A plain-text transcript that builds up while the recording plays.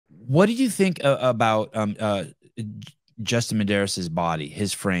What do you think about Justin Medeiros' body,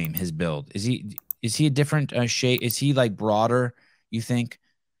 his frame, his build? Is he a different shape? Is he like broader, you think,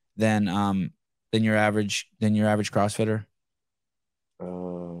 than your average CrossFitter?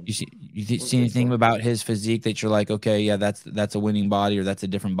 You see anything about his physique that you're like, okay, yeah, that's a winning body, or that's a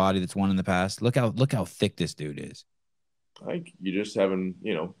different body that's won in the past? Look how thick this dude is. Like you just having,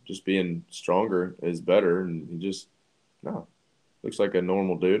 just being stronger is better, and he just no looks like a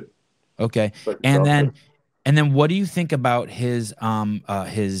normal dude. Okay, Like and then what do you think about his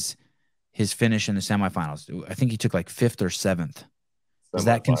finish in the semifinals? I think he took like fifth or seventh. Does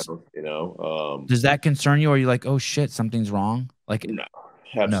that semifinals, does that concern you, or are you like, oh shit, something's wrong? Like, no,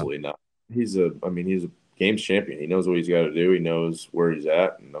 no. absolutely not. He's a games champion. He knows what he's got to do. He knows where he's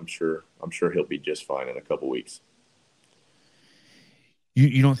at, and I'm sure he'll be just fine in a couple weeks.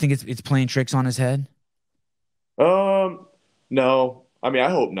 You don't think it's playing tricks on his head? No. I mean,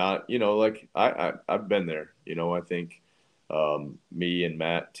 I hope not. Like I've been there. I think me and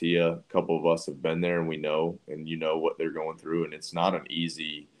Matt, Tia, a couple of us have been there, and we know, and what they're going through, and it's not an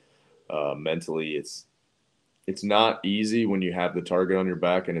easy mentally. It's not easy when you have the target on your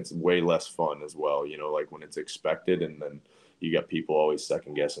back, and it's way less fun as well. Like when it's expected, and then you got people always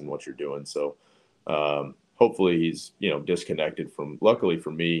second guessing what you're doing. So hopefully he's disconnected from. Luckily for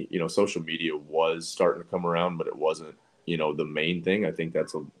me, social media was starting to come around, but it wasn't the main thing. I think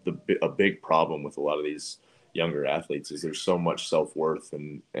that's a big problem with a lot of these younger athletes is there's so much self-worth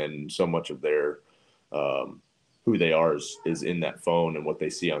and so much of their who they are is in that phone and what they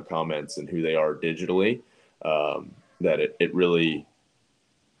see on comments and who they are digitally, that it really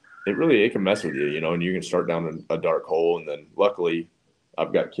it can mess with you, and you can start down a dark hole. And then luckily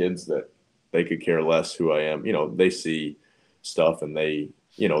I've got kids that they could care less who I am. They see stuff, and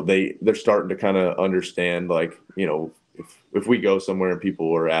they're starting to kind of understand, like, if we go somewhere and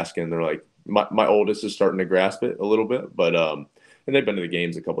people are asking, they're like, my oldest is starting to grasp it a little bit, but and they've been to the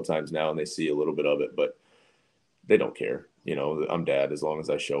games a couple times now and they see a little bit of it, but they don't care. I'm dad as long as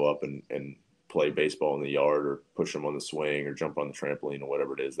I show up and play baseball in the yard or push them on the swing or jump on the trampoline or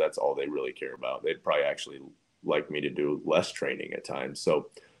whatever it is. That's all they really care about. They'd probably actually like me to do less training at times. So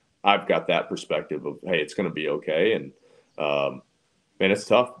I've got that perspective of, hey, it's going to be okay. And it's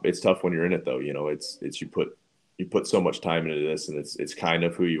tough. It's tough when you're in it though. It's you put so much time into this, and it's kind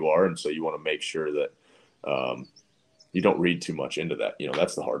of who you are. And so you want to make sure that you don't read too much into that.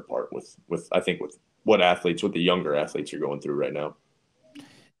 That's the hard part with I think with what the younger athletes are going through right now.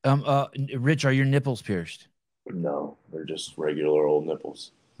 Rich, are your nipples pierced? No, they're just regular old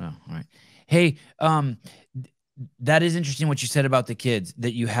nipples. Oh, all right. Hey, that is interesting what you said about the kids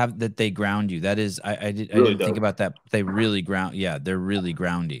that you have, that they ground you. That is, I didn't think about that. They really ground. Yeah, they're really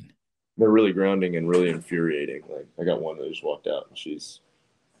grounding. They're really grounding and really infuriating. Like I got one that just walked out, and she's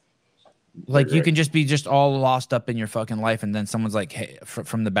like, you can just be all lost up in your fucking life, and then someone's like, hey,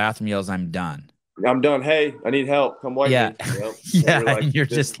 from the bathroom yells, "I'm done. I'm done. Hey, I need help. Come wipe me." Yeah. Yeah. You're like, you're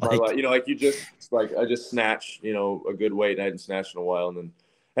just like, like you just like, I just snatched, a good weight, and I hadn't snatched in a while. And then,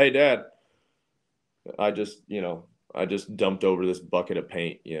 hey, Dad, I just dumped over this bucket of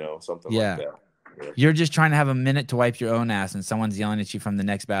paint, something like that. Yeah. You're just trying to have a minute to wipe your own ass, and someone's yelling at you from the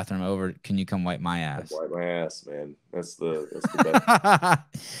next bathroom over, "Can you come wipe my ass?" Wipe my ass, man. That's the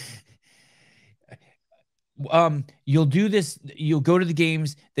best. You'll do this. You'll go to the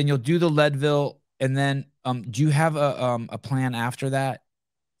games, then you'll do the Leadville, and then do you have a plan after that?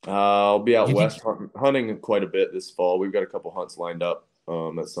 I'll be out west hunting quite a bit this fall. We've got a couple hunts lined up.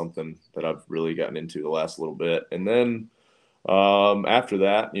 That's something that I've really gotten into the last little bit, and then. After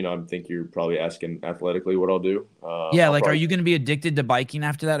that, I think you're probably asking athletically what I'll do. Are you going to be addicted to biking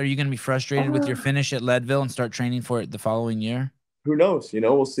after that? Are you going to be frustrated with your finish at Leadville and start training for it the following year? Who knows?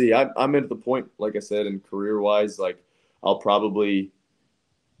 We'll see. I'm at the point, like I said, in career-wise, like I'll probably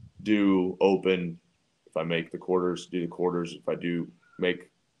do open. If I make the quarters, do the quarters. If I do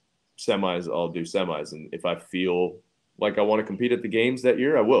make semis, I'll do semis. And if I feel like I want to compete at the games that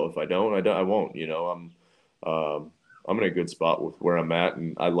year, I will. If I don't, I won't. I'm in a good spot with where I'm at,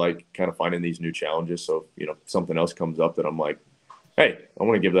 and I like kind of finding these new challenges. So, if something else comes up that I'm like, hey, I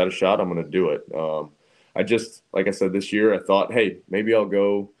want to give that a shot, I'm going to do it. I just, like I said, this year I thought, hey, maybe I'll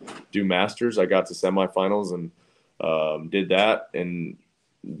go do Masters. I got to semifinals and did that and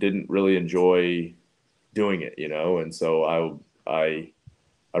didn't really enjoy doing it, and so I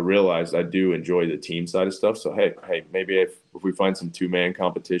realized I do enjoy the team side of stuff. So, hey, maybe if we find some 2-man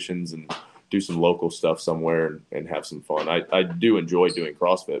competitions and do some local stuff somewhere and have some fun. I do enjoy doing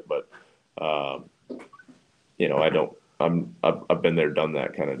CrossFit, but I've been there, done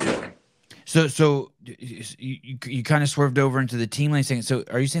that kind of deal. So you kind of swerved over into the team lane saying, so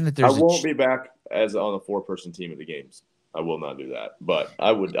are you saying that I there's won't be back as on a 4-person team at the games. I will not do that. But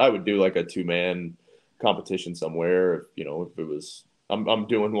I would do like a 2-man competition somewhere. If it was, I'm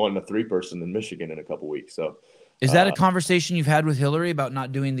doing one a 3-person in Michigan in a couple weeks. So is that a conversation you've had with Hillary about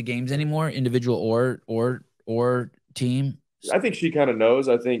not doing the games anymore, individual or team? I think she kind of knows.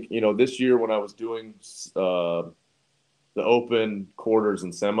 I think this year when I was doing the open quarters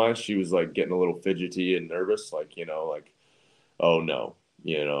and semis, she was like getting a little fidgety and nervous, like like, oh no,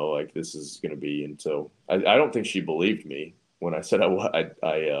 like this is going to be. And so I don't think she believed me when I said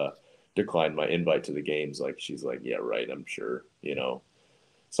I declined my invite to the games. Like she's like, yeah, right. I'm sure,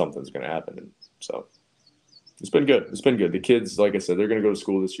 something's going to happen. And so it's been good. It's been good. The kids, like I said, they're going to go to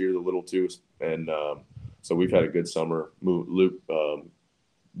school this year, the little twos. And so we've had a good summer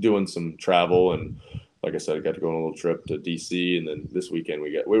doing some travel. And like I said, I got to go on a little trip to DC. And then this weekend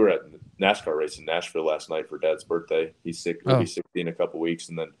we were at NASCAR race in Nashville last night for Dad's birthday. He's sick. He'll be 60 in a couple weeks.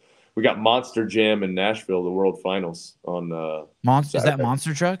 And then we got Monster Jam in Nashville, the World Finals on Is that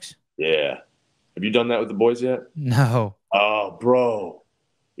monster trucks? Yeah. Have you done that with the boys yet? No. Oh, bro.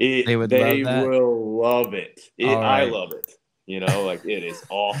 They would They love that. will love it. All I right. love it. Like it is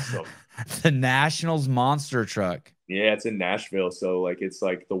awesome. The Nationals monster truck. Yeah, it's in Nashville, so like it's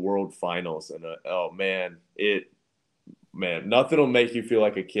like the World Finals, and oh man, nothing will make you feel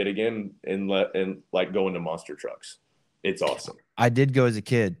like a kid again, and like going to monster trucks. It's awesome. I did go as a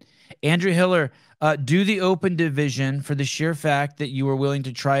kid. Andrew Hiller, do the open division for the sheer fact that you were willing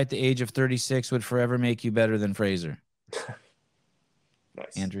to try at the age of 36 would forever make you better than Fraser.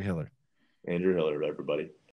 Nice. Andrew Hiller. Andrew Hiller, everybody.